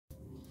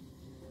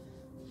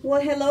Well,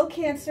 hello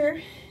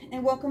Cancer,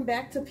 and welcome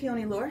back to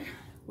PeonyLore,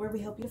 where we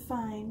help you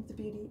find the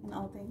beauty in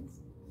all things.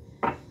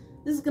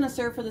 This is going to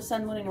serve for the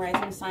Sun, Moon, and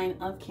Rising sign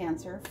of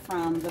Cancer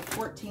from the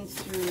 14th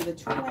through the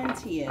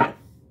 20th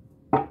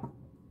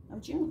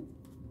of June.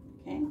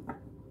 Okay.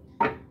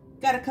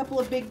 Got a couple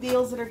of big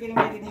deals that are getting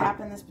ready to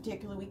happen this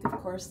particular week.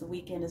 Of course, the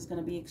weekend is going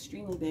to be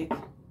extremely big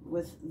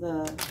with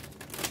the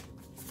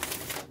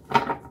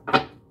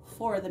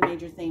 4 of the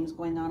major things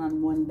going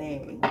on one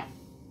day.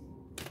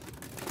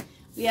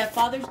 We have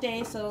Father's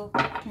Day, so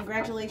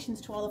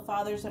congratulations to all the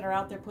fathers that are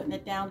out there putting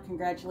it down.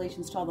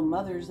 Congratulations to all the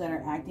mothers that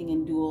are acting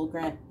in dual.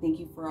 Thank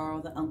you for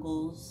all the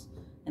uncles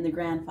and the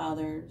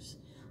grandfathers,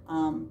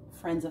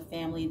 friends of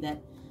family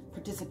that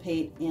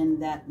participate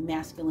in that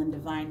masculine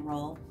divine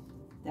role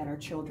that our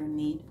children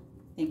need.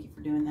 Thank you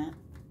for doing that.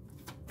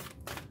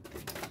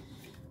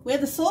 We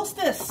have the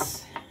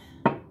solstice.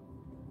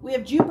 We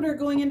have Jupiter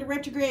going into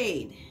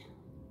retrograde.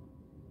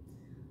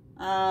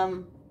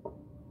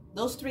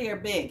 Those 3 are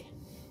big.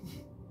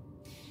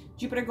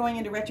 Jupiter going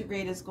into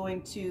retrograde is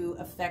going to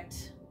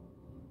affect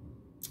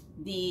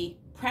the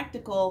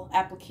practical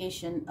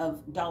application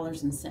of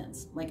dollars and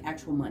cents, like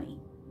actual money,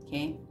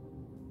 okay?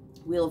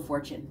 Wheel of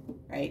Fortune,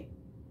 right?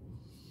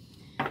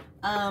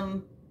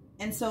 And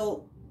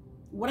so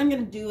what I'm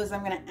going to do is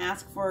I'm going to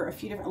ask for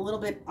a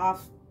little bit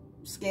off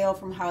scale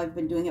from how I've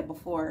been doing it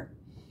before.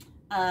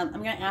 I'm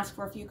going to ask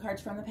for a few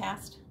cards from the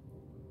past,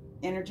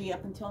 energy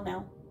up until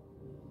now.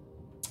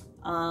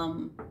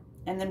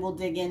 And then we'll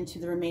dig into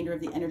the remainder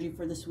of the energy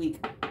for this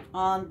week.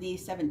 On the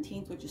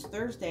 17th, which is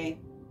Thursday,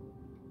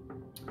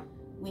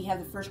 we have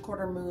the first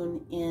quarter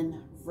moon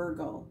in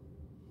Virgo.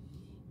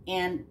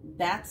 And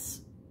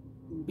that's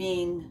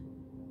being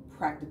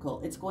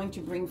practical. It's going to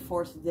bring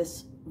forth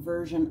this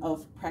version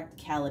of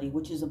practicality,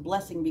 which is a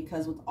blessing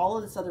because with all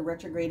of this other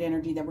retrograde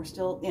energy that we're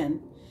still in,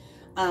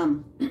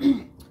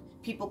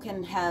 people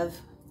can have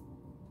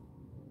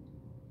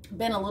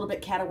been a little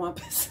bit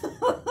catawampus.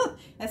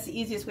 That's the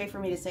easiest way for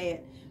me to say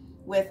it.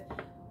 With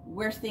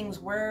where things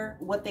were,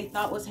 what they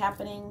thought was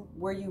happening,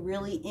 were you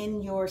really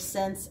in your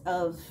sense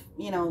of,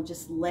 you know,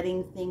 just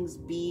letting things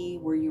be?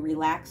 Were you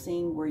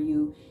relaxing? Were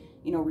you,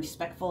 you know,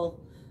 respectful?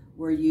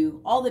 Were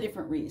you, all the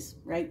different re's,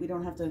 right? We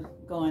don't have to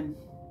go and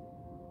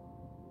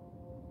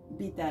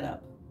beat that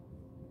up.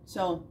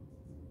 So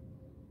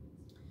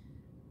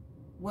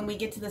when we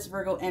get to this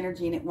Virgo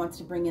energy and it wants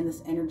to bring in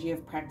this energy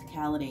of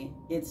practicality,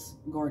 it's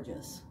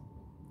gorgeous.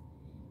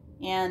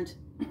 And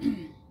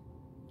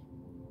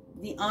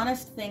the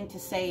honest thing to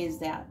say is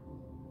that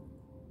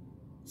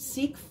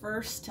seek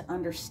first to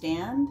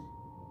understand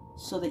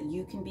so that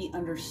you can be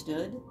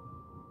understood.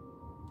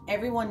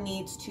 Everyone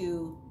needs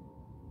to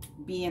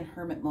be in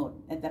hermit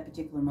mode at that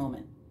particular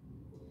moment.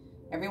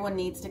 Everyone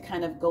needs to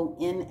kind of go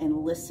in and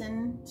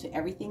listen to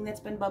everything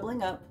that's been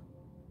bubbling up,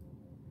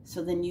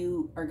 so then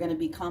you are going to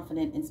be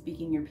confident in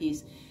speaking your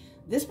piece.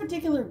 This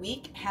particular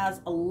week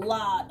has a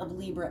lot of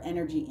Libra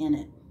energy in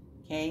it,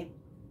 okay?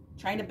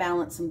 Trying to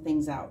balance some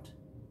things out.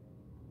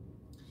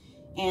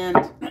 And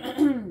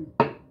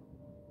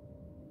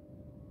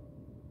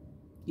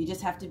you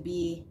just have to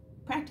be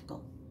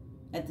practical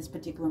at this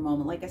particular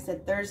moment. Like I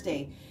said,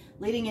 Thursday,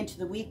 leading into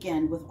the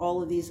weekend with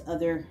all of these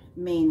other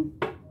main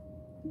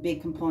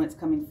big components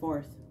coming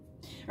forth.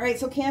 All right,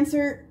 so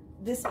Cancer,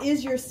 this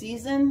is your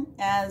season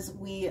as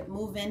we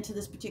move into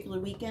this particular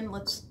weekend.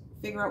 Let's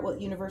figure out what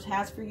the universe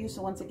has for you.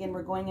 So once again,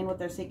 we're going in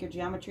with our sacred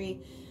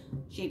geometry,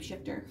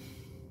 Shapeshifter,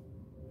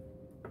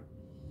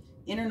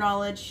 inner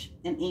knowledge,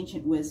 and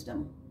ancient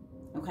wisdom.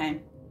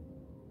 Okay,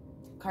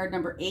 card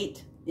number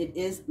 8, it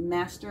is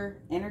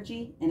master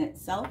energy in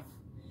itself.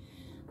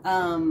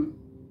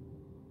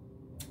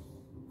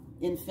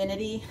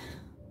 Infinity,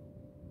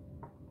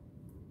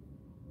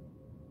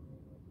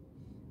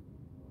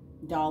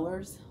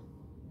 dollars.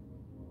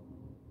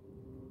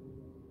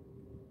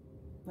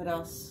 What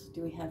else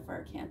do we have for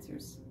our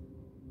Cancers?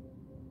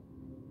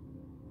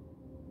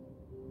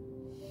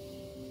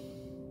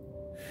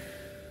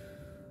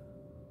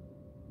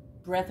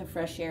 Breath of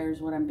fresh air is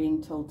what I'm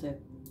being told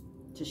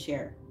to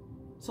share.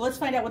 So let's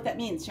find out what that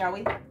means, shall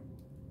we? I'm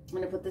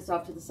going to put this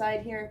off to the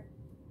side here.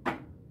 All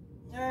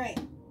right.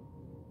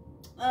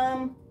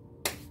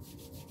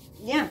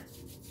 Yeah.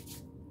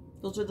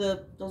 Those are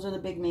the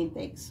big main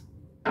things.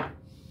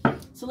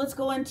 So let's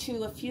go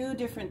into a few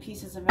different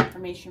pieces of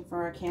information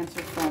for our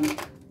Cancer from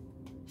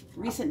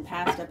recent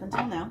past up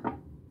until now.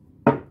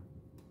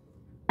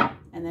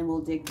 And then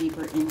we'll dig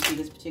deeper into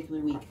this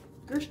particular week.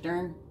 Gersh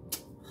darn.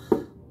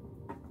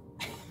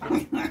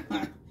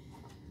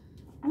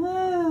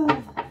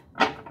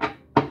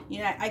 You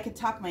know, I could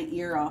talk my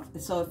ear off,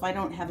 so if I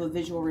don't have a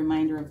visual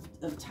reminder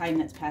of time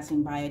that's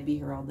passing by, I'd be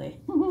here all day.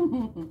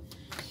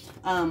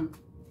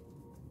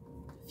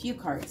 Few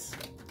cards,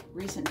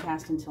 recent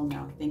past until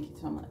now. Thank you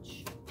so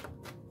much,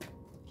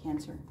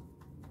 Cancer.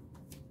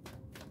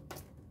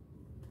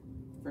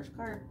 First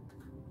card,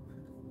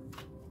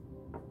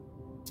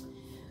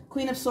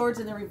 Queen of Swords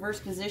in the reverse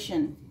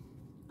position.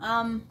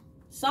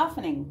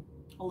 Softening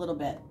a little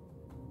bit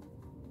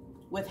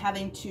with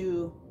having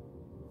to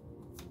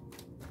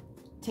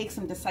take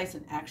some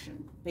decisive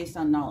action based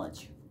on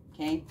knowledge.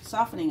 Okay?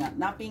 Softening up,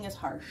 not being as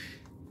harsh.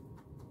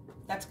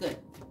 That's good.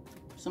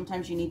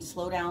 Sometimes you need to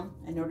slow down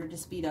in order to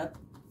speed up.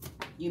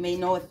 You may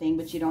know a thing,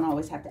 but you don't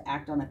always have to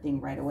act on a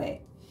thing right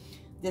away.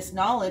 This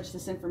knowledge,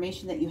 this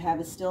information that you have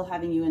is still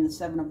having you in the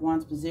Seven of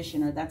Wands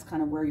position, or that's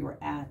kind of where you were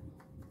at.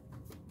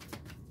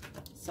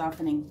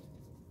 Softening.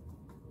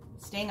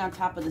 Staying on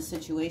top of the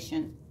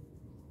situation.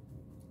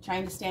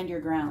 Trying to stand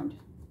your ground.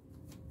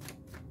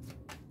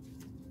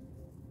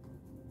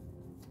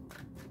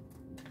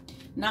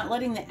 Not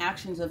letting the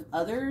actions of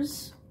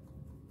others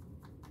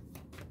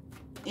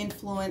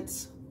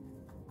influence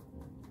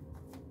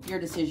your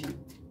decision.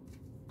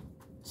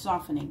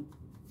 Softening.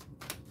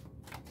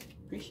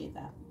 Appreciate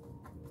that.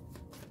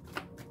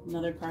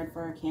 Another card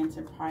for our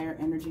Cancer prior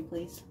energy,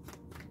 please.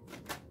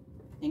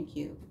 Thank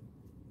you.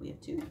 We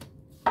have 2.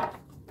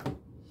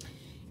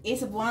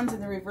 Ace of Wands in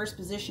the reverse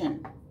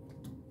position.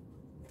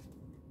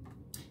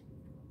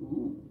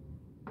 Ooh,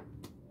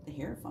 the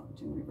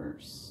Hierophant in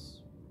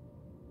reverse.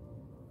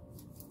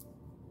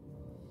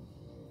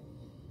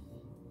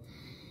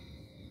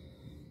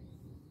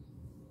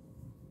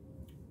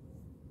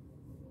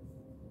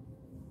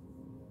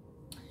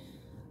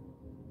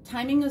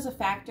 Timing is a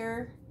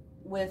factor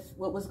with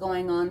what was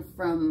going on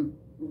from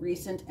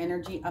recent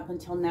energy up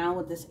until now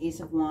with this Ace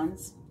of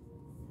Wands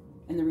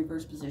in the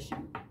reverse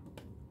position.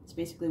 It's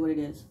basically what it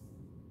is.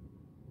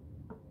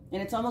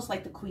 And it's almost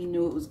like the Queen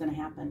knew it was going to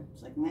happen.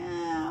 It's like,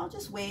 nah, I'll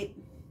just wait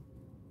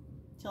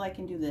till I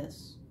can do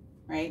this,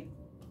 right?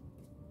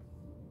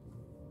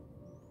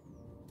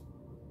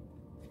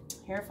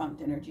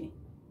 Hierophant energy.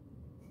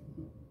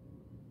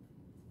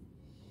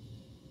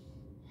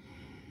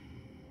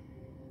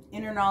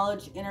 Inner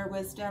knowledge, inner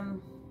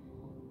wisdom,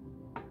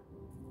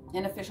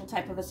 an official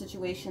type of a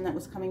situation that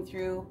was coming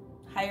through,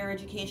 higher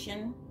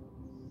education,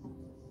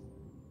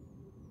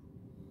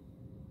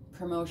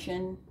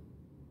 promotion,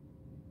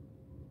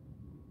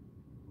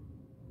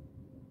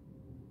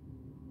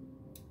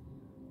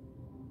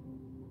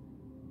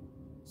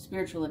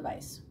 spiritual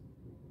advice,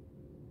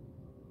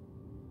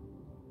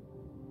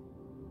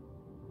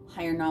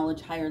 higher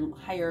knowledge, higher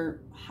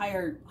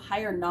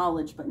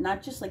knowledge, but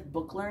not just like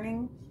book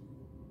learning.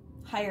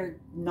 Higher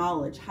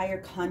knowledge,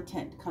 higher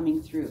content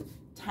coming through,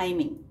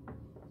 timing.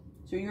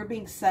 So you're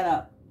being set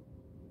up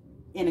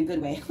in a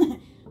good way.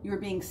 You're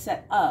being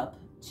set up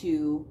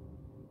to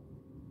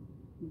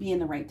be in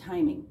the right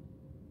timing.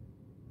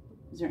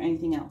 Is there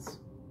anything else?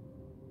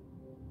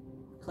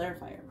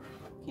 Clarifier.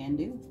 Can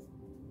do.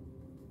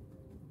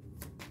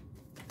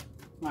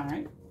 All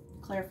right.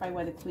 Clarify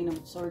why the Queen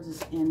of Swords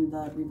is in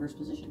the reverse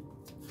position.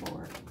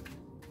 4.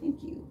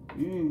 Thank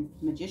you.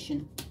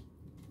 Magician.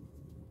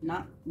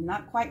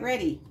 Not quite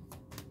ready.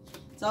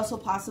 It's also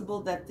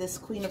possible that this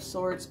Queen of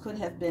Swords could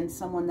have been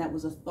someone that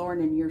was a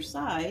thorn in your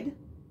side.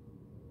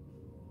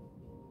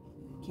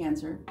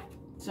 Cancer.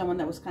 Someone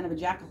that was kind of a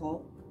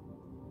jack-a-hole.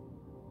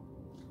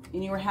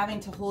 And you were having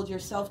to hold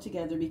yourself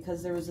together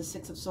because there was a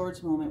 6 of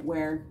Swords moment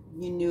where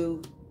you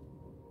knew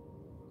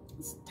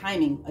it's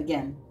timing,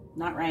 again,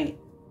 not right.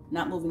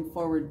 Not moving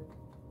forward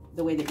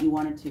the way that you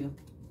wanted to.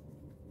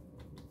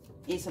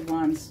 Ace of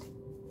Wands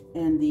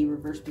in the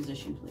reverse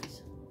position,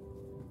 please.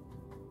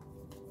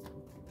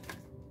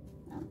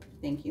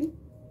 Thank you.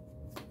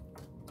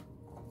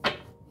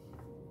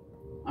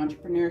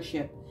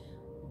 Entrepreneurship,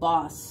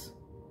 boss,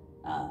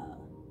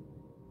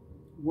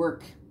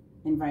 work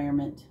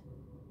environment,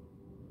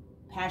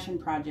 passion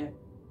project.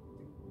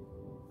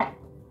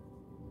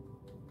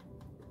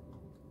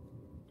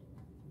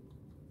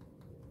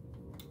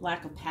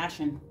 Lack of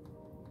passion.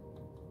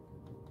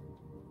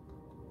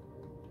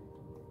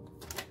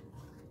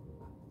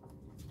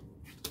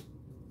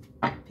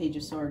 Page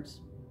of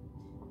Swords.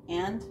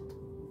 And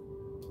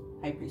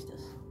High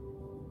Priestess.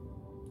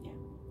 Yeah.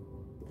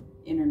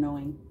 Inner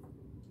knowing.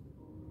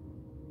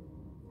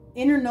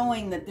 Inner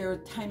knowing that their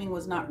timing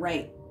was not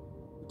right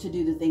to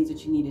do the things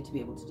that you needed to be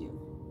able to do.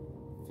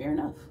 Fair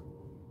enough.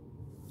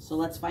 So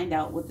let's find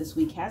out what this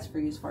week has for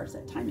you as far as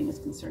that timing is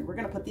concerned. We're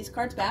going to put these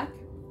cards back.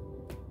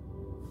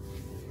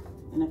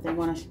 And if they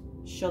want to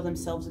show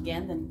themselves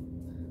again, then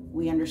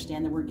we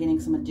understand that we're getting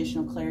some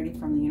additional clarity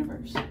from the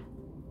universe.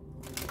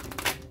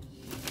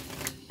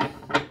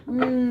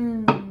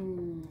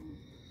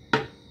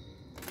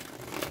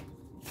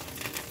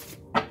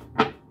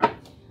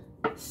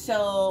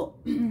 So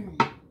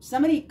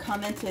somebody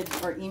commented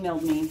or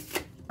emailed me,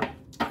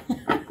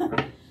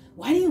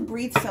 why do you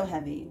breathe so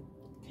heavy?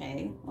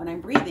 Okay, when I'm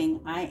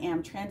breathing, I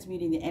am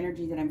transmuting the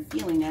energy that I'm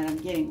feeling, that I'm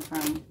getting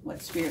from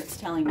what Spirit's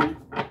telling me.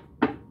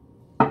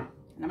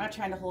 And I'm not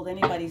trying to hold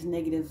anybody's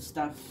negative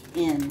stuff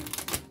in.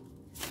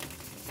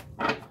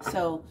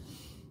 So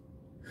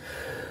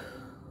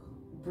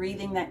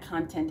breathing that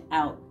content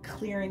out,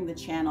 clearing the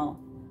channel.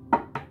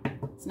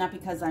 It's not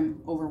because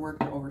I'm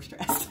overworked or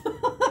overstressed.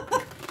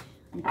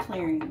 I'm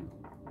clearing.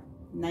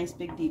 Nice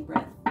big deep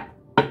breath.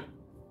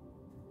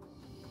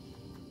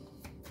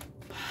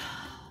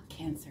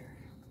 Cancer.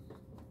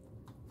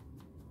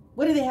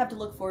 What do they have to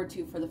look forward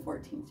to for the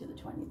 14th to the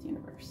 20th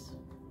universe?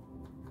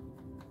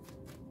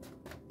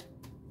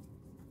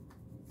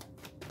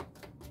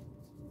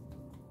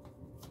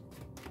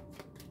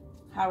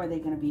 How are they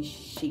going to be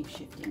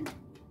shape-shifting?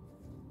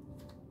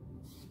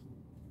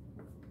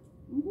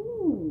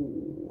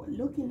 Ooh,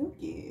 looky,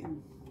 looky.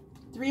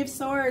 Three of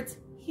Swords,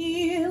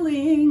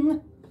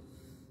 healing.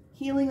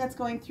 Healing that's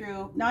going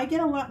through. Now, I get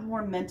a lot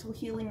more mental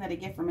healing than I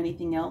get from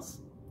anything else.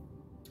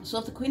 So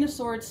if the Queen of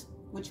Swords,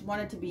 which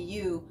wanted to be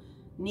you,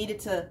 needed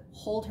to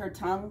hold her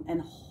tongue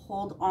and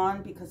hold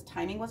on because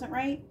timing wasn't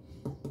right,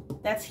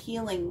 that's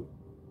healing.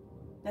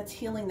 That's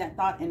healing that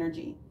thought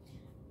energy.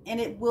 And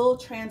it will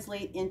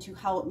translate into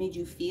how it made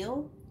you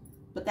feel,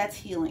 but that's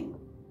healing.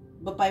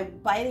 But by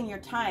biding your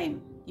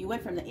time, you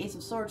went from the Ace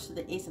of Swords to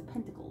the Ace of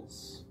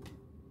Pentacles.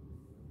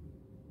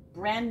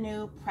 Brand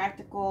new,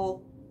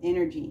 practical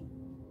energy.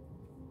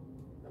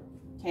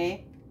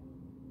 Okay?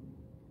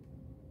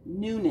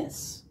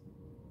 Newness.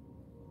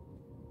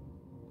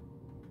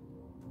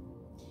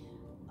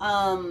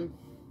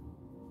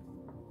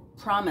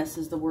 Promise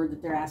is the word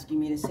that they're asking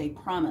me to say.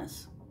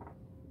 Promise.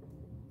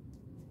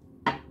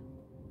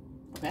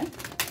 Okay.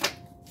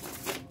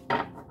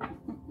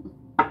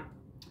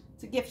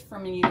 It's a gift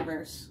from the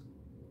universe.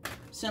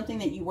 Something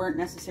that you weren't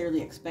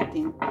necessarily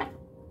expecting.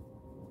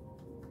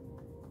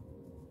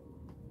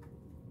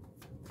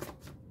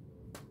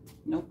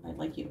 Nope, I'd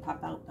like you to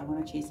pop out. I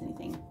want to chase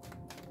anything.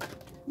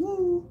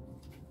 Woo!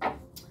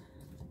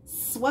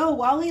 Swell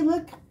Wally,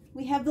 look.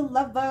 We have the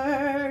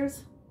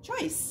Lovers.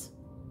 Choice.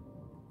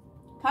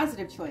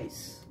 Positive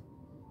choice.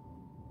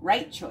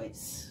 Right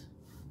choice.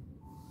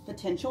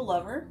 Potential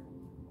lover.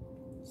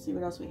 Let's see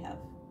what else we have.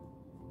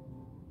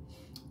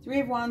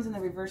 Three of Wands in the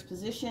reverse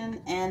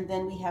position, and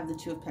then we have the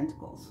Two of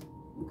Pentacles.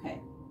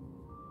 Okay.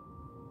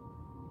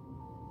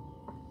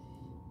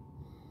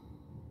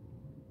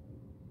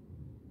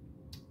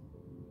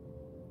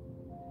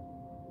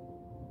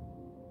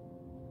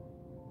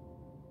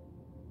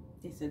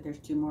 They said there's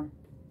two more.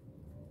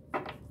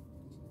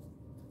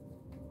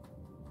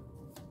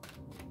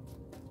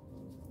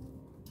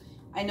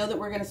 I know that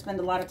we're going to spend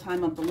a lot of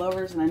time on the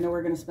Lovers, and I know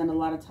we're going to spend a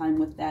lot of time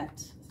with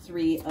that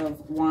Three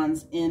of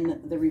Wands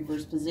in the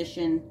reverse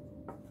position.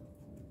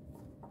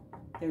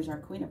 There's our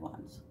Queen of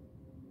Wands.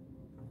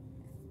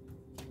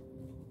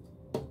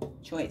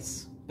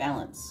 Choice,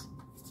 balance,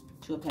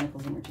 Two of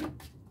Pentacles energy.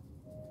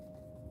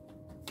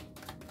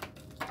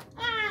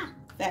 Ah,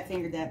 fat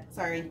fingered that.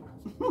 Sorry.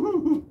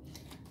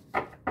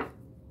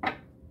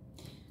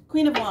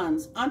 Queen of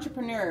Wands,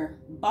 entrepreneur,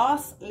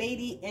 boss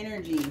lady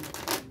energy.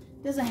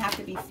 Doesn't have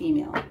to be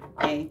female,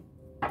 okay?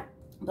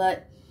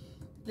 But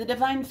the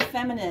divine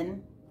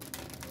feminine,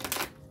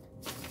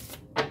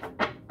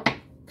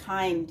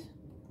 kind,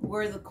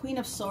 where the Queen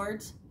of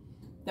Swords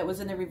that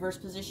was in the reverse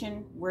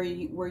position where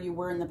you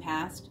were in the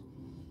past,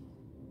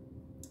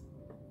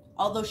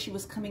 although she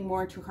was coming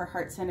more into her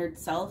heart-centered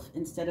self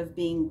instead of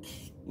being,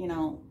 you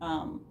know,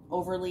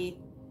 overly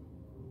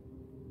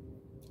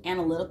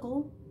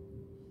analytical,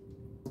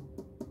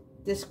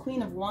 this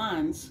Queen of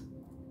Wands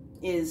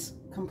is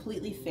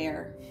completely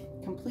fair,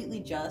 completely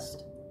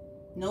just,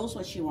 knows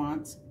what she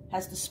wants,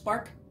 has the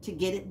spark to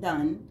get it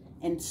done,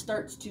 and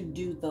starts to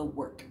do the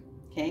work,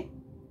 okay?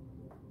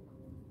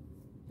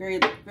 Very,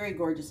 very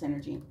gorgeous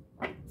energy.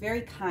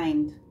 Very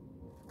kind.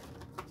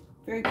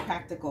 Very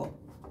practical.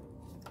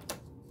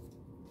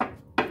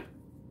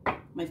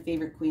 My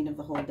favorite queen of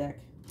the whole deck.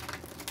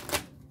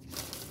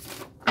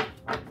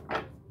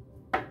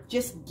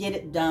 Just get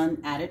it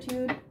done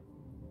attitude,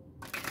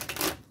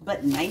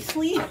 but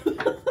nicely.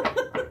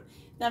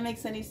 That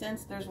makes any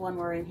sense. There's one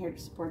more in here to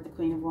support the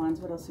Queen of Wands.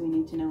 What else do we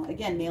need to know?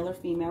 Again, male or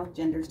female,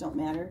 genders don't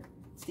matter.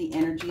 It's the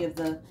energy of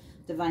the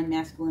divine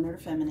masculine or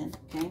feminine,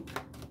 okay?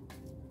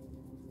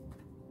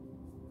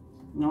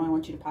 No, I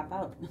want you to pop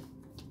out.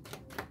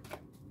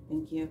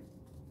 Thank you.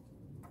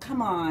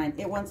 Come on.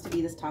 It wants to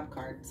be this top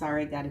card.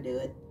 Sorry, got to do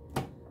it.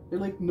 They're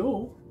like,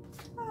 no.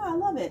 Ah, I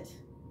love it.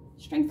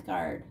 Strength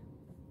card.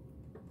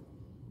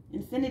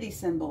 Infinity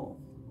symbol.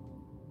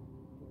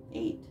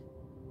 8.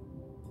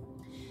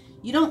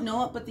 You don't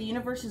know it, but the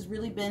universe has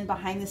really been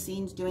behind the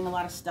scenes doing a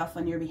lot of stuff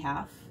on your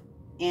behalf.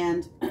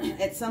 And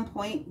at some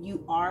point,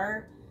 you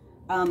are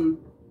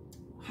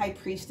high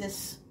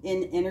priestess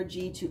in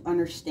energy to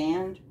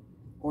understand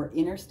or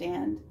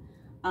understand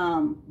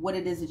what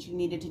it is that you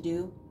needed to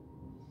do.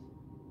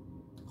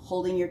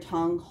 Holding your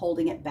tongue,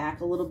 holding it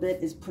back a little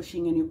bit is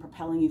pushing and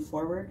propelling you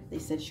forward. They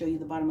said show you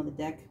the bottom of the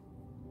deck.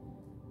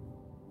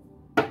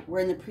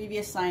 Where in the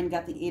previous sign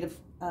got the 8 of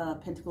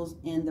Pentacles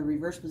in the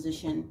reverse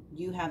position,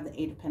 you have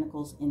the 8 of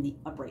Pentacles in the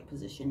upright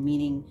position,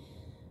 meaning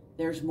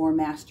there's more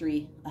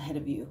mastery ahead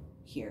of you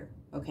here,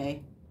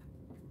 okay?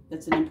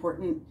 That's an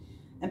important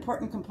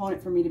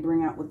component for me to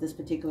bring out with this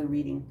particular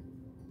reading.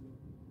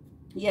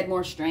 You had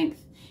more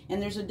strength,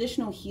 and there's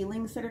additional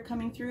healings that are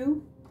coming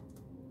through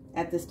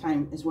at this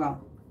time as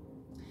well.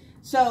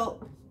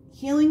 So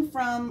healing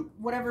from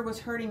whatever was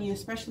hurting you,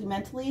 especially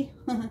mentally.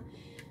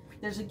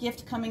 There's a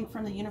gift coming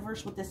from the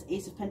universe with this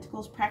Ace of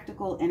Pentacles,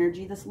 practical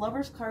energy. This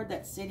Lover's card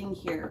that's sitting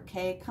here,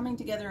 okay? Coming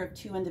together of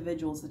two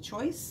individuals. The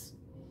choice.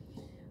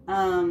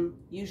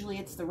 Usually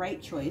it's the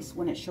right choice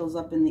when it shows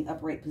up in the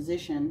upright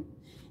position.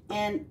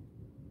 And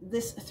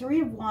this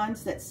Three of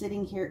Wands that's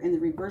sitting here in the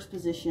reverse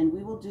position,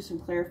 we will do some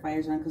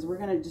clarifiers on, because we're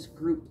going to just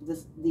group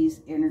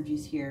these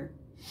energies here.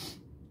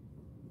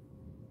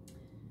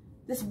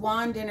 This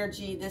wand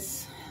energy,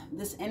 this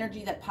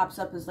energy that pops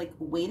up is like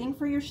waiting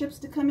for your ships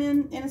to come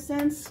in a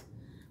sense,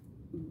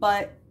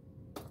 but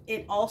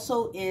it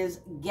also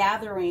is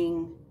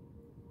gathering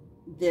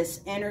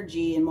this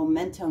energy and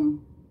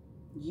momentum,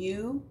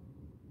 you,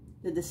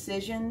 the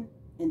decision,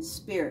 and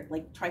spirit,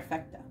 like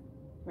trifecta,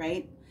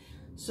 right?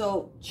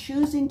 So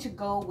choosing to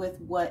go with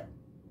what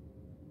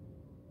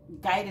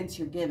guidance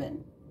you're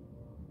given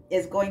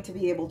is going to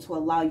be able to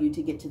allow you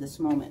to get to this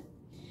moment.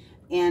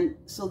 And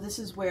so this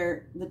is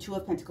where the Two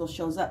of Pentacles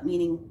shows up,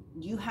 meaning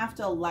you have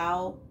to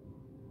allow,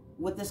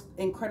 with this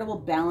incredible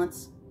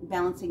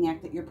balancing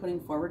act that you're putting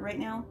forward right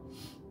now,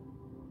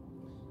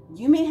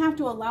 you may have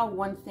to allow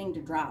one thing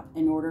to drop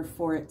in order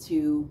for it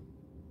to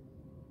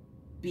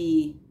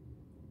be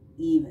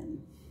even.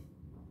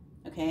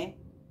 Okay?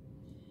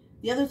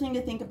 The other thing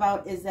to think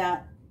about is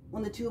that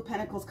when the Two of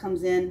Pentacles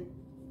comes in,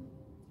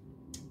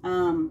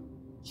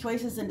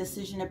 choices and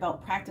decision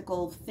about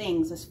practical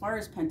things as far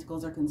as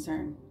Pentacles are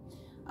concerned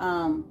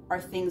are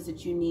things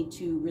that you need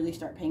to really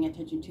start paying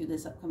attention to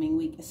this upcoming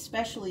week,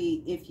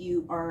 especially if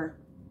you are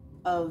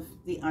of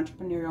the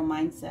entrepreneurial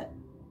mindset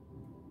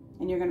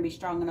and you're going to be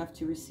strong enough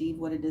to receive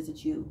what it is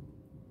that you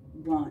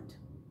want.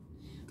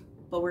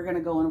 But we're going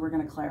to go and we're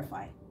going to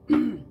clarify.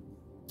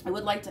 I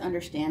would like to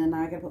understand, and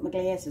now I got to put my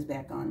glasses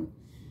back on.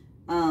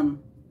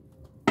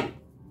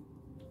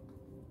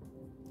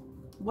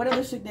 What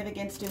other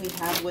significance do we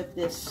have with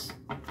this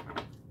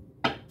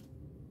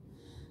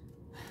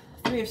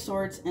Three of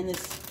Swords and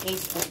this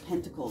Ace of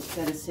Pentacles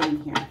that is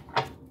sitting here?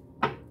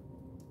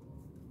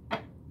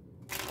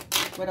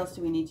 What else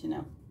do we need to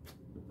know?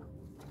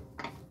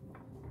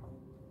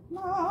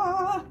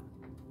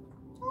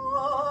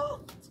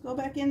 Let's go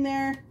back in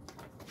there.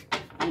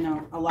 I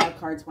know, a lot of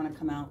cards want to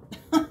come out.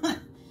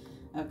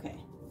 Okay.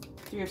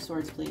 Three of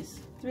Swords, please.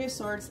 Three of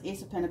Swords,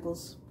 Ace of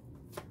Pentacles.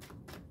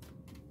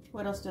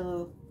 What else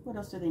do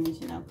they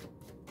need to know?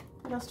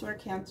 What else do our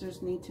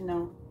Cancers need to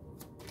know?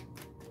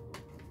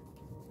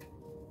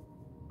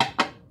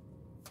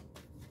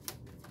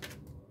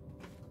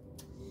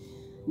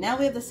 Now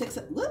we have the Six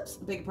of, whoops,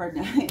 beg your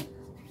pardon.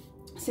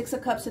 Six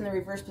of Cups in the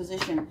reverse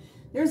position.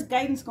 There's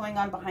guidance going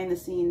on behind the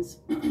scenes.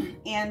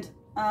 And,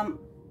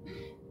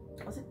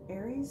 was it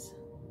Aries?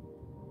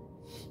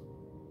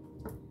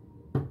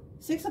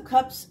 Six of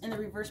Cups in the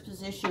reverse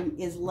position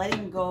is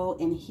letting go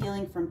and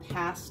healing from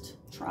past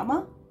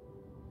trauma.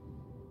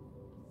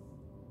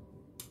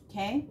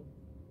 Okay?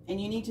 And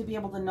you need to be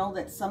able to know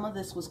that some of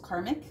this was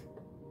karmic.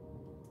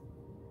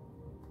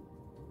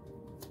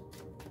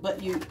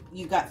 But you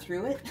got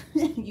through it.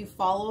 You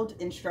followed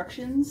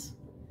instructions.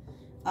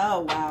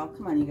 Oh, wow.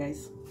 Come on, you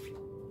guys.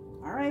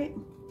 All right.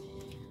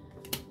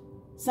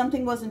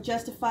 Something wasn't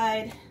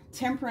justified.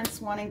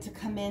 Temperance wanting to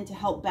come in to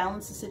help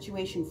balance the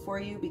situation for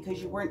you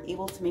because you weren't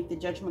able to make the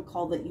judgment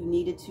call that you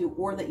needed to,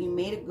 or that you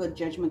made a good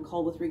judgment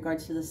call with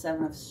regards to the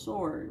Seven of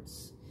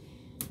Swords.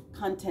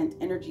 Content,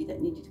 energy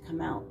that needed to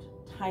come out.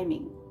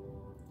 Timing.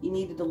 You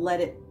needed to let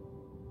it,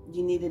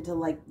 you needed to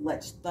like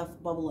let stuff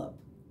bubble up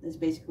is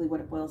basically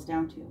what it boils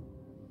down to.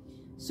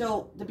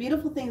 So the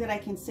beautiful thing that I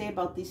can say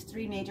about these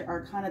three major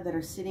arcana that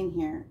are sitting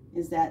here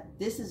is that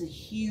this is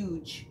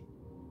huge.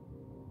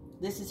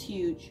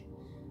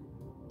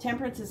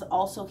 Temperance is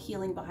also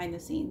healing behind the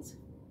scenes.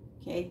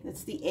 Okay,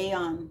 that's the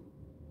Aeon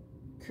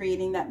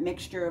creating that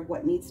mixture of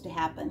what needs to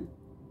happen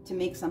to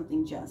make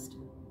something just.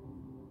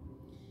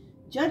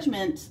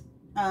 Judgment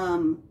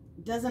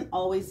doesn't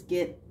always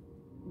get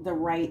the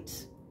right,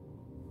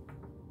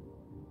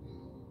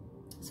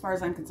 as far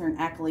as I'm concerned,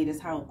 accolade is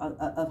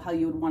of how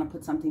you would want to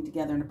put something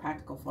together in a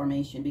practical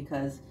formation,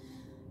 because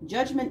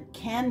judgment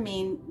can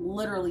mean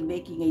literally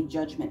making a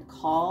judgment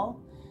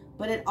call,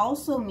 but it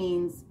also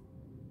means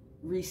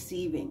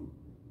receiving,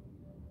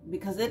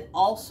 because it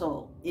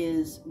also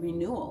is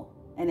renewal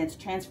and it's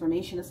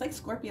transformation. It's like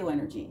Scorpio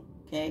energy,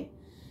 okay?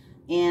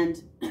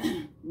 And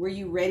were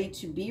you ready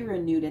to be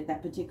renewed at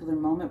that particular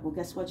moment? Well,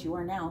 guess what? You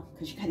are now,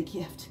 because you got a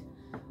gift.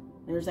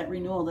 There's that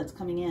renewal that's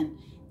coming in.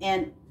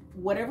 And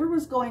whatever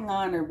was going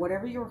on, or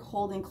whatever you were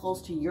holding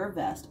close to your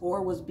vest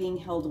or was being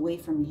held away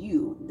from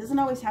you, it doesn't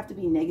always have to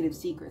be negative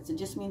secrets. It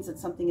just means that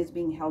something is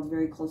being held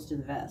very close to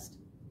the vest.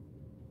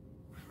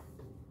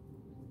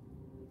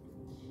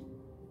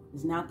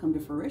 Has now come to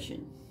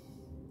fruition.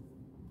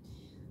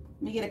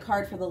 Let me get a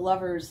card for the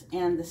Lovers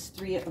and this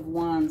Three of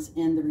Wands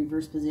in the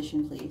reverse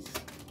position, please.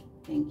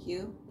 Thank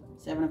you.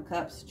 Seven of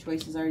Cups.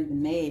 Choices already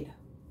been made.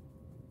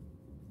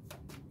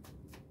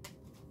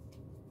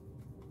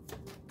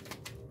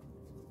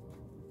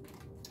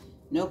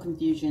 No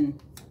confusion.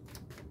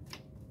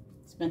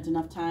 Spent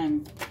enough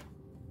time.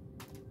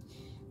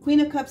 Queen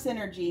of Cups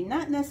energy.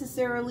 Not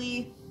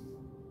necessarily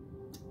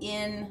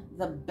in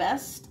the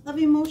best of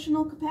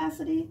emotional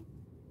capacity.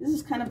 This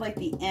is kind of like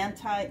the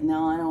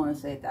no, I don't want to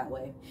say it that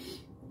way.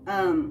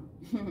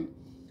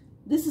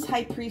 This is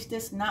High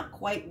Priestess, not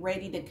quite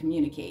ready to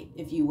communicate,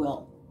 if you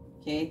will.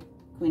 Okay?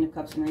 Queen of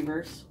Cups in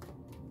reverse.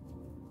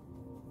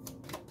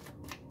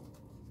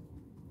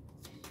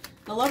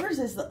 The Lovers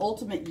is the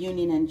ultimate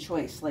union and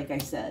choice, like I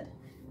said.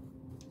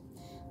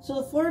 So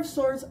the Four of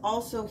Swords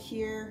also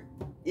here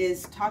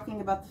is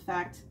talking about the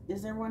fact,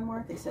 is there one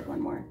more? They said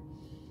one more.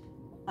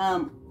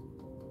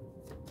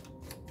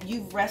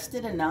 You've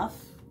rested enough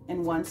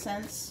in one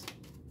sense.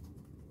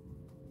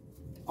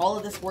 All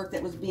of this work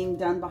that was being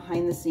done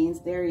behind the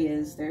scenes, there he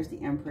is. There's the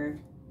Emperor.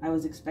 I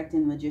was expecting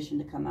the Magician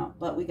to come out,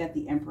 but we got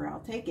the Emperor. I'll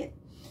take it.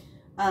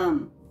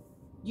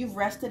 You've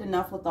rested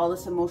enough with all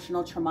this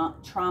emotional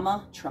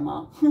trauma,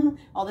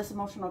 all this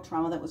emotional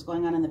trauma that was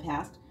going on in the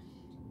past.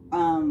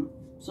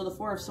 So the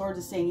Four of Swords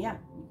is saying, yeah,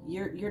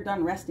 you're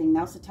done resting.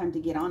 Now's the time to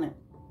get on it.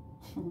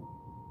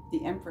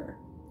 The Emperor,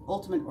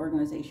 ultimate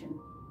organization,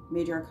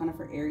 major arcana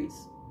for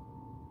Aries.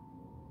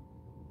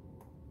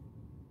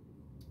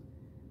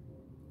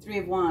 Three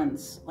of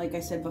Wands, like I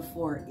said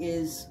before,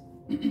 is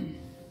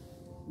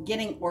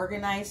getting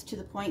organized to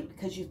the point,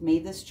 because you've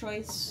made this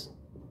choice,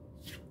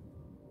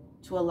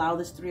 to allow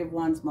this Three of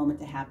Wands moment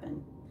to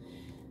happen.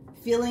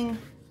 Feeling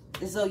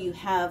as though you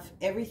have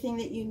everything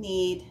that you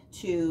need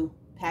to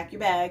pack your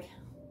bag,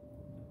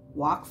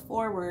 walk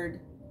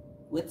forward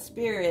with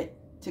spirit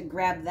to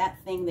grab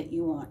that thing that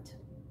you want.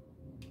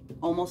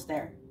 Almost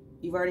there.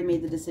 You've already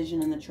made the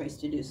decision and the choice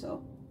to do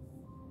so.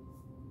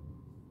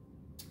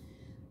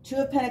 Two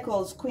of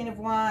Pentacles, Queen of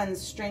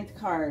Wands, Strength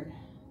card.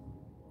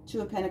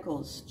 Two of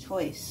Pentacles,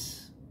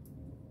 choice.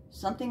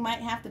 Something might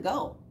have to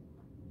go.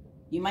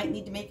 You might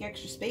need to make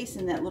extra space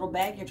in that little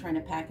bag you're trying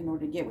to pack in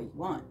order to get what you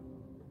want.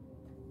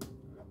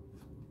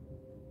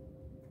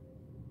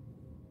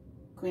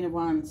 Queen of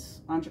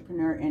Wands,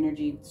 entrepreneur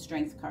energy,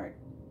 strength card.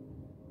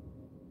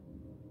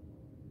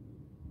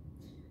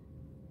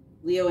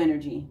 Leo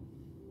energy,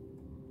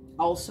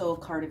 also a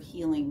card of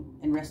healing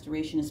and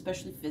restoration,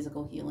 especially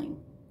physical healing,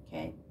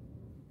 okay?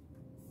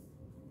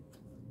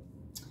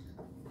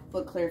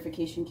 What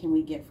clarification can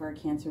we get for our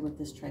Cancer with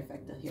this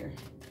trifecta here,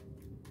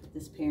 with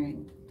this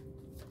pairing?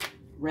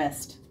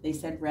 Rest. They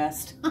said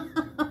rest.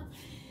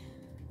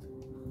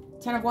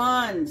 Ten of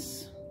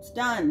Wands. It's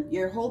done.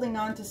 You're holding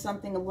on to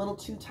something a little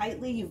too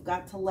tightly. You've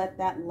got to let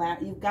that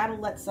you've got to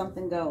let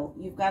something go.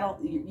 You've got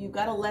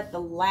to let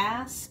the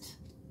last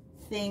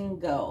thing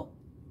go.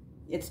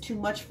 It's too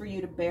much for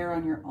you to bear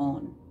on your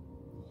own.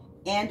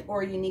 And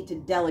or you need to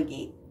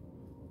delegate.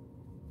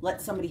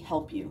 Let somebody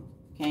help you,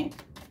 okay?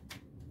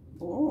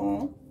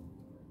 Oh.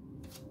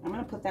 I'm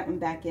going to put that one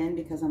back in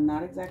because I'm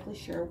not exactly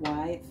sure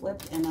why it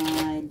flipped and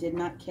I did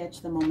not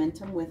catch the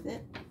momentum with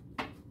it.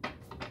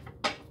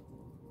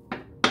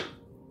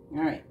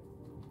 All right.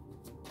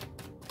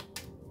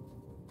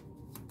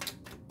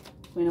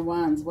 Queen of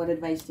Wands. What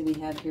advice do we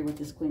have here with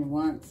this Queen of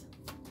Wands?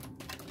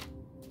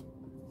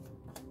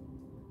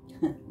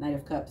 Knight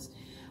of Cups.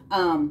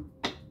 I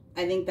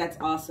think that's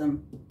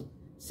awesome.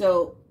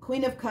 So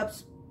Queen of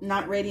Cups,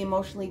 not ready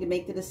emotionally to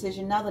make the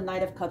decision. Now the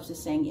Knight of Cups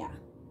is saying, yeah,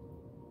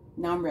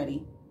 now I'm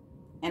ready.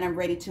 And I'm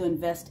ready to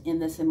invest in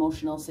this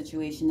emotional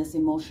situation, this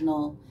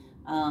emotional,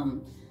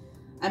 I'm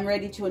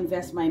ready to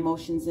invest my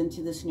emotions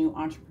into this new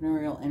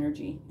entrepreneurial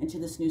energy, into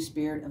this new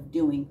spirit of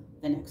doing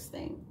the next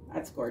thing.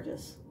 That's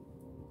gorgeous.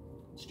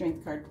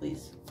 Strength card,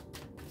 please.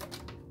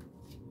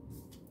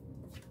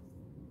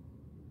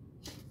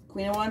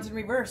 Queen of Wands in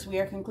reverse. We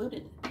are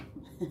concluded.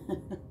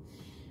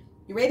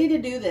 You're ready to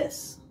do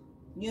this.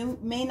 You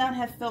may not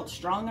have felt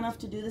strong enough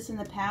to do this in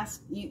the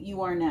past.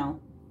 You are now.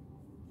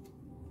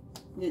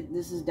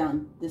 This is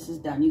done. This is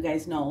done. You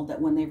guys know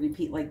that when they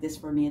repeat like this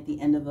for me at the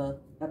end of a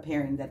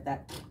pairing,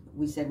 that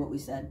we said what we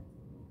said.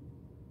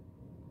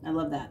 I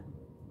love that.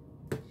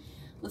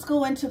 Let's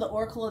go into the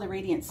Oracle of the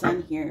Radiant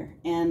Sun here,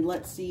 and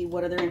let's see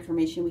what other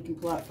information we can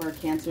pull out for our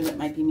Cancer that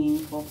might be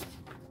meaningful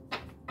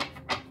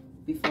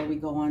before we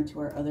go on to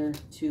our other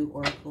two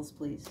oracles,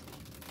 please.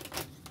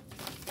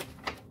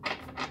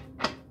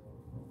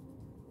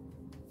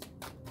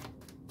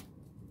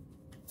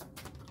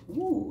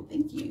 Ooh,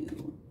 thank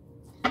you.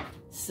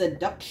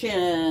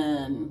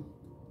 Seduction.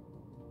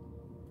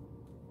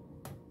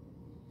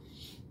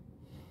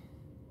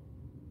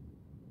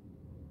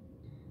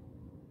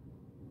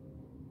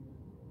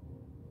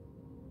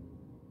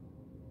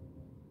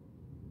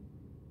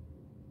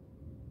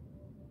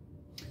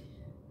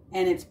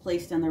 And it's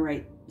placed on the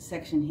right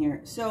section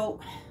here. So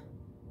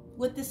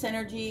with this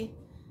energy,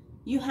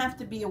 you have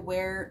to be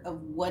aware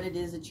of what it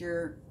is that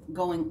you're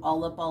going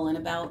all up, all in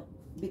about,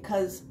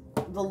 because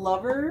the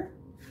Lover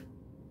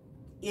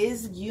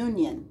is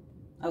union,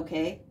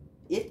 okay?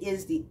 It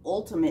is the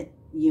ultimate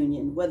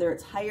union, whether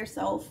it's higher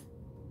self,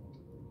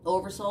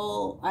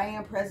 oversoul, I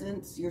am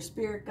presence, your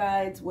spirit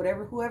guides,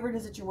 whatever, whoever it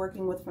is that you're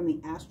working with from the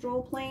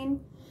astral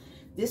plane.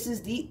 This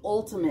is the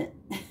ultimate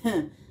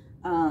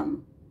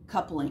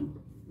coupling,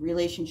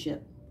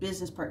 relationship,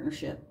 business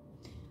partnership.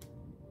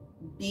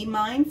 Be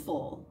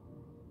mindful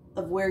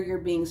of where you're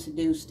being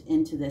seduced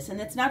into this.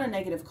 And it's not a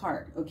negative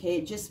card, okay?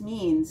 It just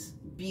means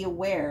be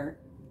aware,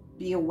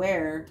 be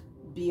aware,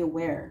 be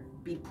aware.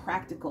 Be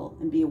practical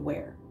and be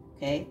aware,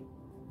 okay?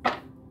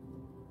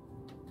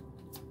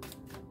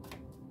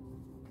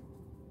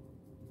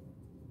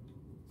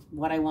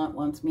 what I want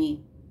wants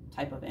me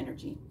type of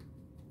energy.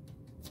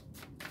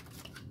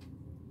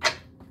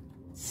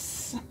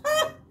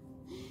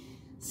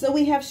 So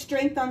we have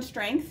strength on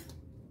strength.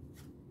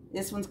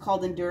 This one's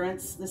called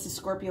endurance. This is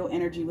Scorpio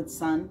energy with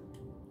sun.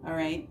 All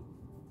right.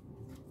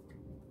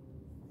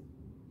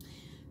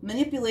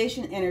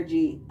 Manipulation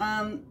energy.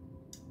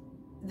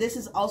 This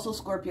is also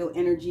Scorpio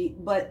energy,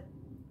 but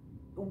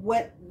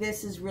what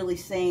this is really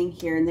saying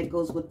here, and that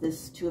goes with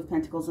this Two of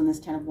Pentacles and this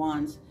Ten of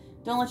Wands,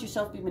 don't let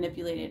yourself be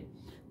manipulated.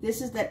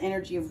 This is that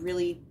energy of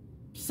really,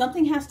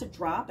 something has to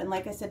drop. And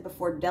like I said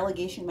before,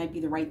 delegation might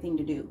be the right thing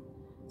to do.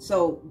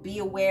 So be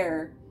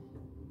aware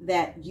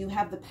that you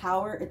have the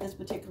power at this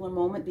particular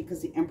moment,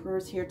 because the Emperor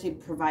is here to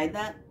provide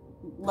that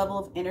level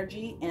of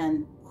energy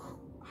and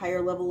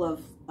higher level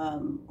of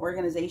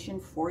organization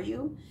for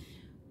you.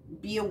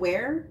 Be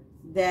aware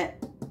that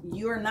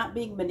you are not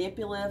being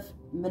manipulative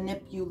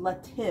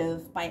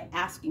by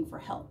asking for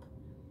help.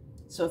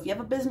 So if you have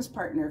a business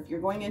partner, if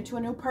you're going into a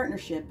new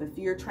partnership, if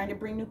you're trying to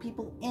bring new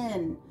people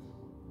in,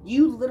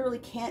 you literally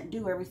can't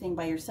do everything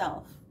by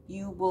yourself.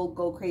 You will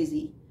go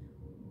crazy.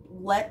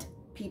 Let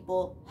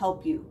people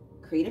help you.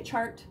 Create a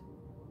chart,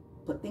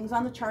 put things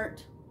on the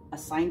chart,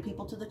 assign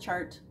people to the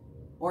chart,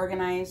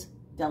 organize,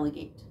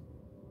 delegate,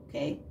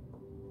 okay?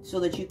 So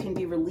that you can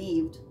be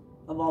relieved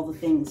of all the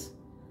things.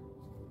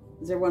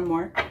 Is there one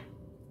more?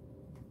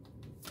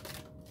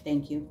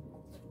 Thank you.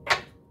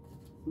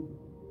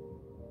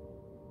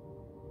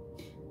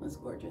 That's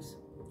gorgeous.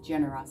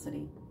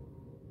 Generosity.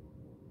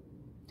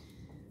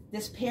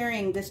 This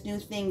pairing, this new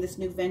thing, this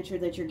new venture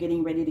that you're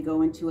getting ready to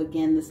go into,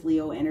 again, this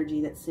Leo energy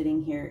that's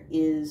sitting here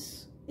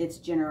is, it's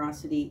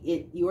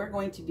generosity. You are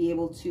going to be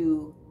able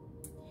to,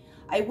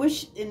 I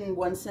wish in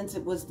one sense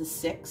it was the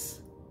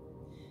 6,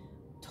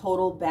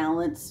 total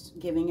balanced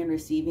giving and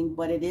receiving,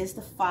 but it is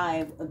the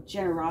 5 of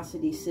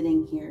generosity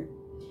sitting here.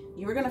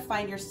 You are going to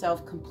find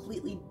yourself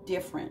completely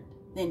different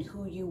than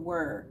who you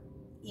were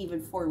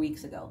even 4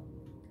 weeks ago.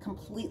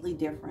 Completely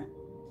different.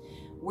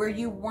 Where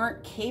you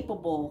weren't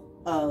capable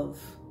of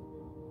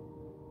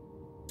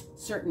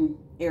certain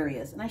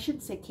areas, and I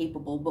shouldn't say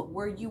capable, but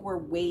where you were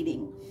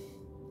waiting,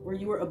 where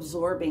you were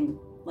absorbing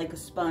like a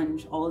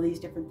sponge all of these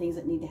different things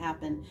that need to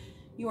happen,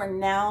 you are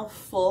now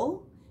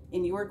full,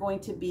 and you are going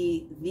to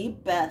be the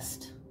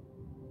best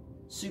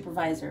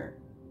supervisor.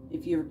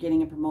 If you're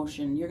getting a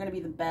promotion, you're going to be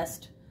the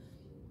best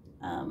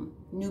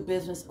new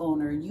business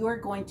owner. You are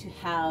going to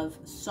have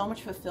so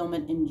much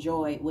fulfillment and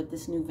joy with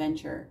this new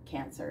venture,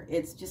 Cancer.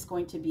 It's just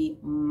going to be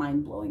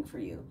mind-blowing for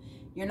you.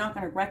 You're not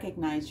going to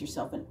recognize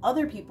yourself, and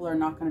other people are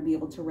not going to be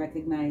able to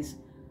recognize.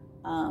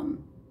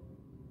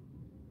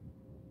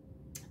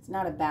 It's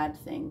not a bad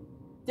thing.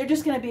 They're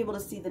just going to be able to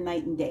see the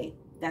night and day.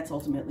 That's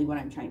ultimately what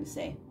I'm trying to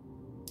say.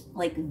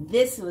 Like,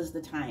 this was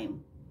the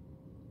time.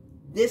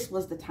 This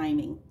was the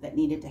timing that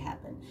needed to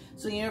happen.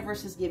 So the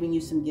universe is giving you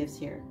some gifts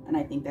here, and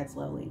I think that's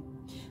lovely.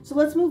 So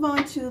let's move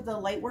on to the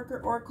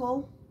Lightworker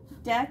Oracle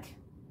deck.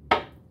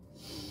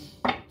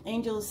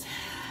 Angels,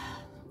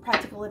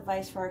 practical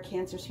advice for our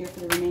Cancers here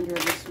for the remainder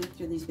of this week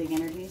through these big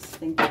energies.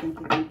 Thank you, thank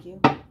you, thank you.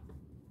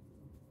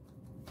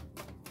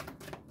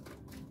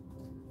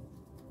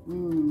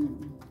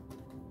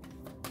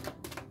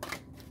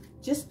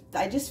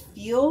 I just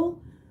feel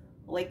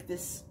like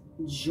this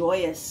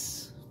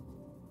joyous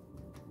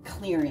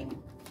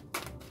clearing.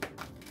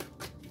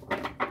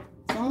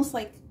 It's almost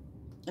like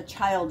a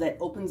child that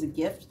opens a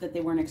gift that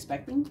they weren't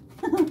expecting.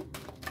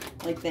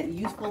 Like that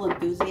youthful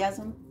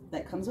enthusiasm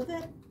that comes with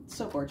it. It's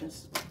so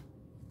gorgeous.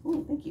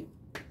 Oh, thank you.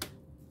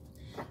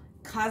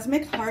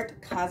 Cosmic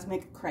Heart,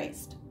 Cosmic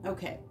Christ.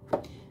 Okay.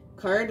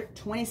 Card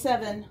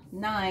 27,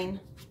 9,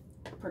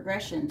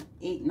 progression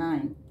 8,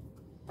 9.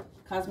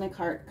 Cosmic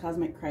Heart,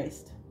 Cosmic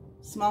Christ.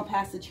 Small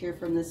passage here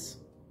from this.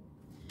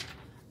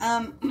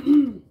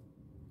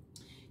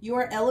 You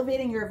are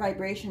elevating your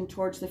vibration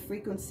towards the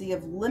frequency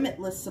of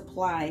limitless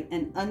supply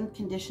and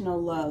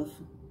unconditional love.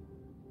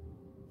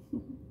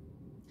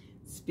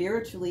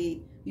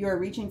 Spiritually, you are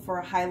reaching for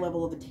a high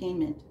level of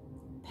attainment.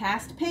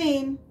 Past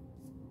pain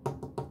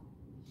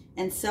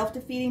and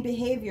self-defeating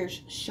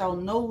behaviors shall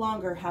no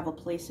longer have a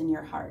place in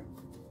your heart.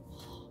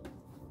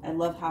 I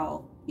love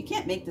how you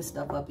can't make this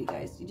stuff up, you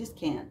guys. You just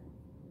can't.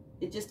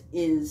 It just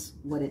is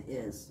what it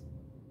is.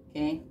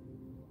 Okay?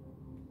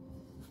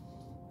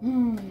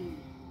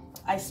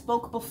 I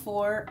spoke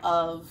before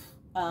of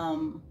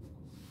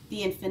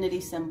the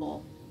infinity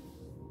symbol.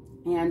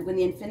 And when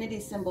the infinity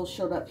symbol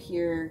showed up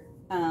here,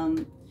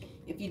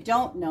 if you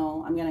don't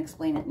know, I'm going to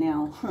explain it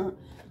now.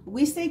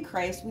 We say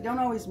Christ, we don't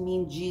always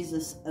mean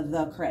Jesus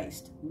the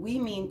Christ. We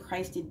mean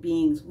Christed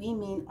beings. We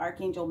mean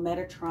Archangel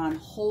Metatron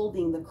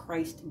holding the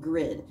Christ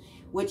grid,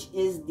 which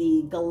is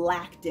the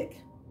galactic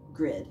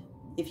grid.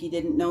 If you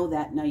didn't know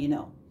that, now you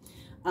know.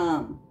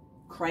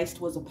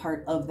 Christ was a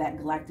part of that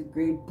galactic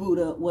grid.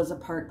 Buddha was a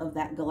part of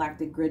that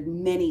galactic grid.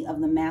 Many of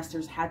the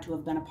masters had to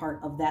have been a part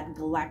of that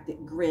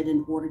galactic grid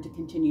in order to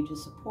continue to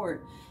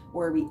support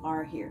where we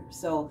are here.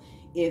 So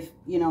if,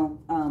 you know,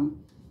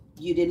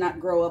 you did not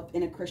grow up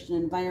in a Christian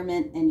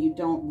environment and you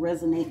don't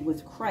resonate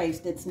with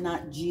Christ, it's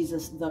not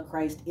Jesus the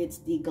Christ, it's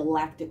the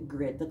galactic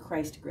grid, the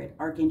Christ grid.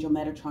 Archangel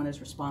Metatron is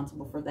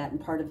responsible for that,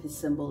 and part of his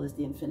symbol is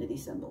the infinity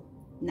symbol.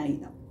 Now you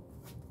know.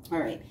 All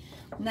right,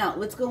 now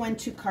let's go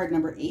into card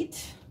number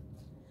 8.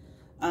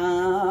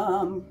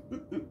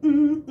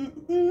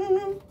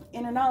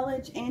 Inner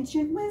knowledge,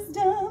 ancient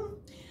wisdom.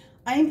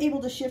 I am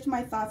able to shift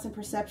my thoughts and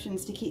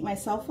perceptions to keep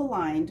myself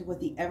aligned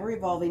with the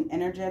ever-evolving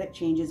energetic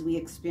changes we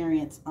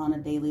experience on a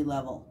daily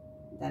level.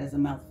 That is a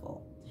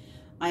mouthful.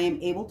 I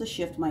am able to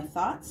shift my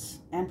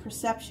thoughts and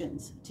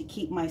perceptions to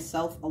keep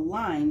myself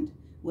aligned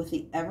with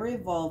the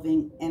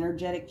ever-evolving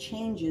energetic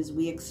changes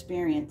we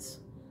experience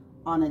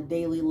on a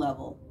daily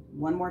level.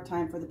 One more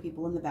time for the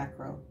people in the back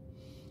row.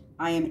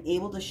 I am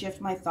able to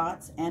shift my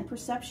thoughts and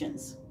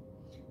perceptions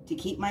to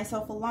keep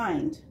myself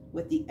aligned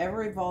with the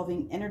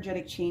ever-evolving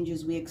energetic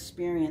changes we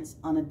experience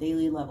on a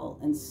daily level.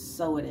 And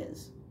so it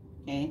is,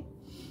 okay?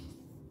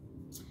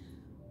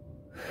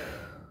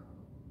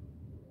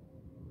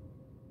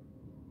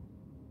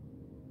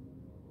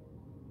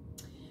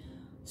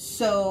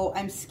 So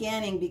I'm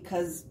scanning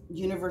because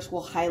universe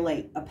will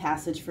highlight a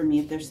passage for me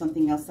if there's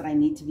something else that I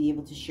need to be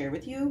able to share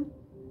with you.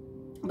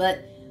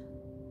 But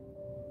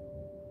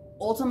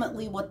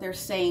ultimately what they're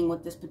saying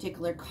with this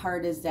particular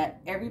card is that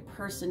every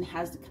person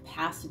has the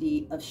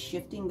capacity of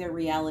shifting their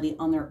reality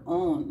on their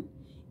own.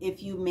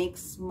 If you make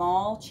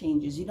small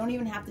changes, you don't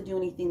even have to do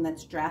anything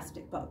that's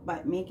drastic, but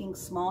by making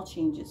small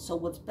changes. So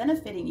what's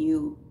benefiting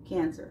you,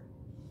 Cancer,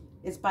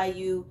 is by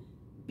you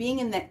being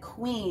in that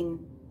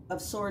Queen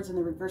of Swords in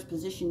the reverse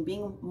position,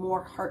 being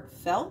more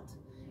heartfelt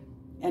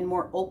and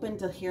more open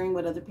to hearing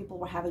what other people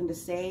were having to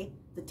say.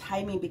 The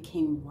timing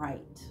became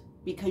right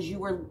because you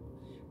were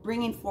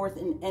bringing forth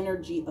an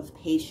energy of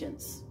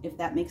patience, if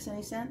that makes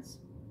any sense,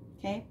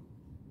 okay?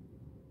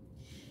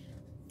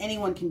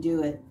 Anyone can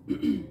do it.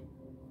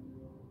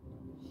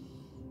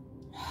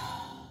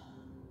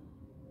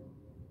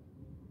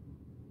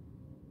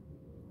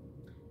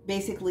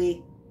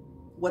 Basically,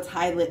 what's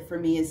highlighted for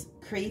me is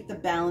create the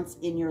balance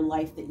in your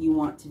life that you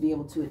want to be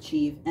able to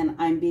achieve. And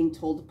I'm being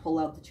told to pull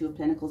out the Two of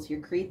Pentacles here.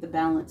 Create the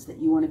balance that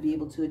you want to be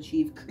able to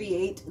achieve.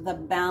 Create the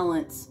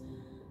balance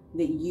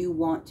that you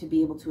want to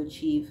be able to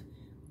achieve.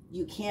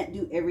 You can't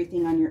do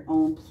everything on your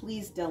own.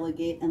 Please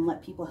delegate and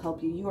let people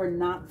help you. You are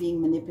not being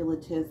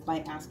manipulative by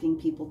asking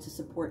people to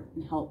support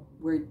and help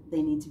where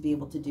they need to be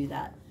able to do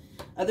that.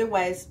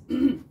 Otherwise,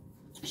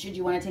 should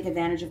you want to take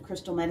advantage of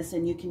crystal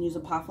medicine, you can use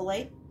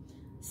apophyllite,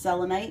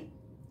 selenite,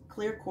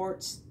 clear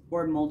quartz,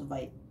 or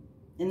moldavite.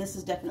 And this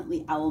is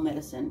definitely owl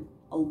medicine.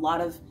 A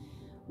lot of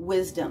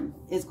wisdom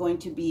is going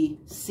to be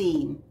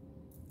seen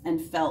and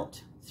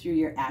felt through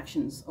your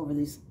actions over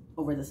this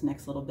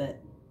next little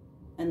bit.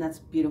 And that's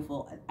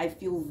beautiful. I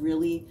feel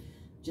really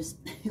just,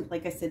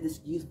 like I said,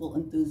 this youthful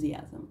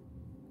enthusiasm.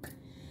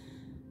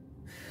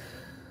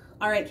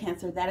 All right,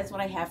 Cancer, that is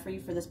what I have for you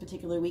for this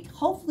particular week.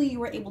 Hopefully you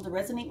were able to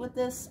resonate with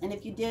this. And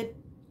if you did,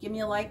 give me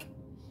a like.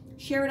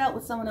 Share it out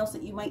with someone else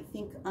that you might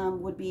think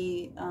would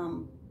be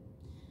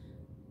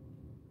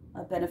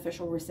a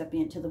beneficial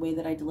recipient to the way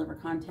that I deliver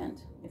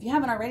content. If you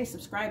haven't already,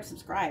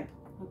 subscribe,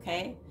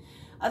 okay?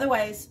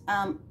 Otherwise,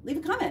 leave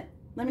a comment.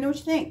 Let me know what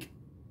you think.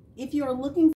 If you're looking